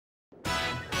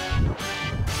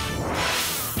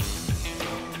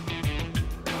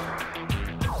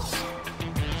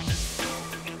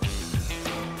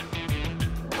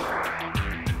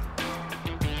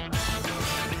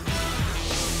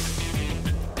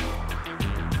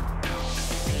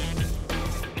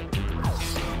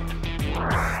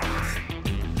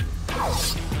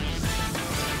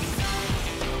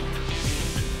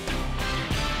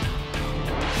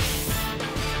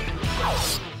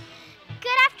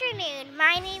afternoon.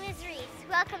 My name is Reese.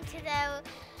 Welcome to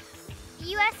the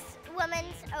U.S.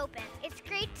 Women's Open. It's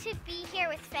great to be here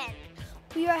with Finn.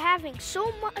 We are having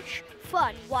so much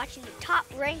fun watching the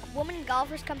top-ranked women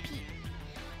golfers compete.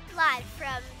 Live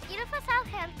from beautiful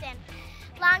Southampton,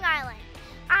 Long Island,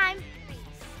 I'm Reese.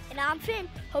 And I'm Finn.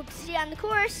 Hope to see you on the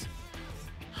course.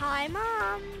 Hi,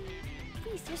 Mom.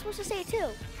 Reese, you're supposed to say it too.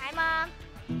 Hi, Mom.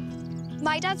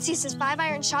 My dad sees his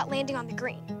 5-iron shot landing on the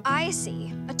green. I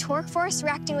see a torque force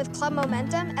reacting with club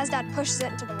momentum as Dad pushes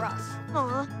it into the rough.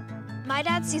 Aw. My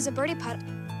dad sees a birdie putt.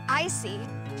 I see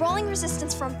rolling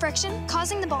resistance from friction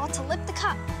causing the ball to lip the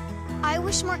cup. I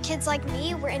wish more kids like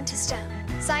me were into STEM.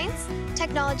 Science,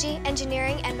 technology,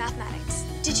 engineering, and mathematics.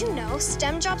 Did you know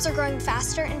STEM jobs are growing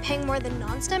faster and paying more than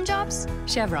non-STEM jobs?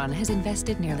 Chevron has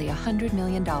invested nearly $100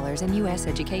 million in U.S.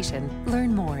 education.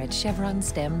 Learn more at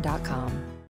chevronstem.com.